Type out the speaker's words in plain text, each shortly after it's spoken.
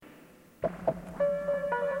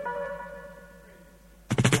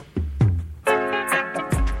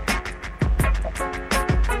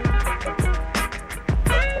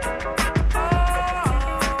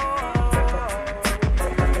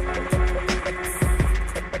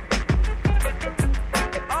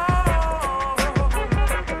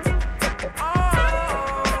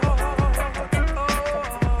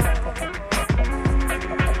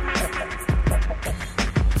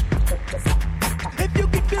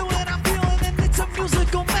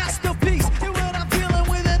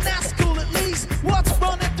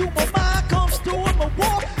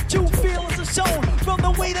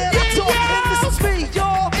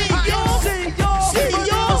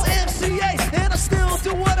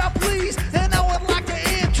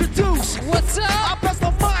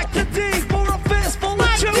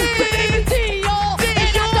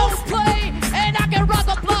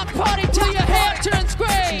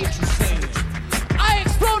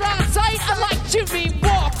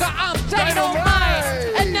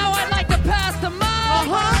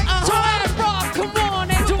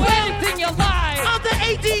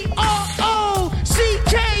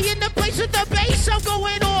I'm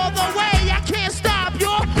going all the way. I can't stop you.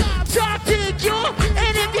 Talk to you.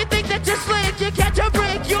 And if you think that you're slick, you catch a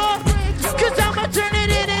break, you. Cause I'ma turn it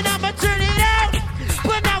in and I'ma turn it out.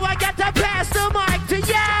 But now I got to pass the mic to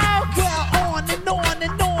you. Well, on and on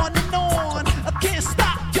and on and on. I can't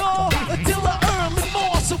stop, yo, until the early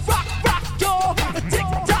morn. So rock, yo, tick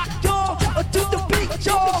tock, yo, do the beat,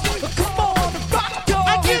 yo. Come on, rock, yo.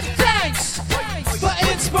 I give thanks for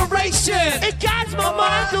inspiration. It guides my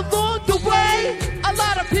mind along the way. A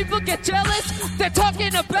lot of people get jealous. They're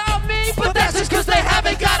talking about me, but that's just cause they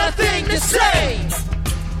haven't got a thing to say.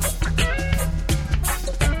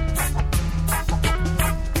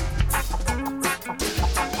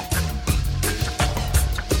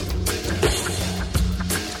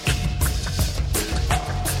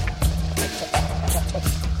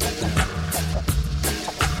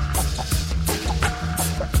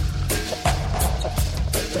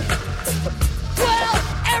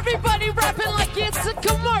 Everybody rapping like it's a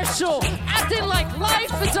commercial, acting like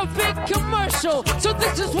life is a big commercial. So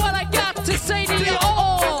this is what I got to say to you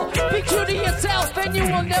all. Be true to yourself and you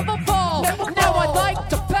will never fall. Now I'd like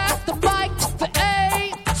to pass the mic to the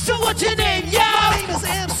A. So what's your name, yo? My name is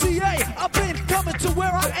MCA. I've been coming to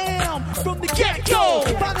where I am from the get-go.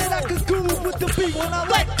 Finding I could groove with the beat when I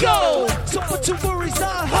let go. So put your worries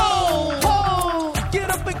on hold. Get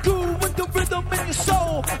up and groove with the rhythm in your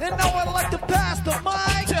soul. And now I'd like to pass the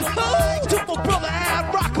mic to my brother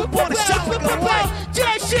Ad Rock up on the shotgun light.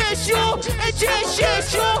 Yes, yo, and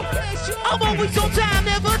yes, yo. I'm always on time,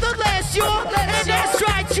 nevertheless, yo. And that's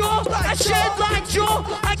right, yo. I shed light, yo.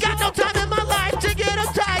 I got no time in my life to get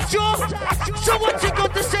uptight, yo. So what you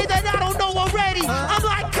got to say that I don't know already? I'm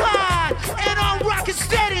like Clyde, and I'm rocking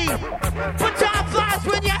steady. But time flies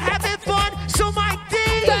when you're having fun. So Mike D,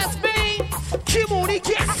 that's me. Come on and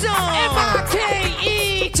get some.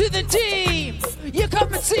 M-I-K-E to the D. You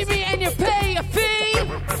come and see me and you pay a fee.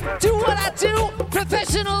 Do what I do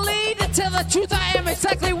professionally. To tell the truth, I am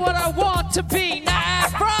exactly what I want to be. Now I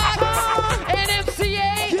rock and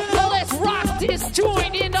MCA. Well, let's rock this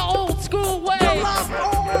joint in the old school way.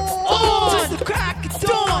 On to the crack of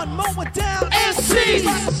dawn, mowing down MCs.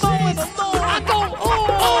 I go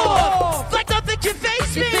on like nothing can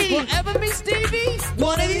face you think me. we'll ever meet Stevie?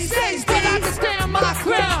 One of these days, But I can stand my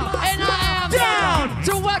ground, and I am Down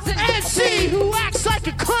to watch an MC who acts like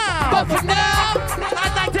a clown. But for now,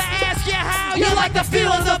 I'd like to ask you how you like the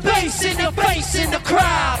feel of the bass in your face in the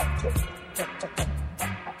crowd.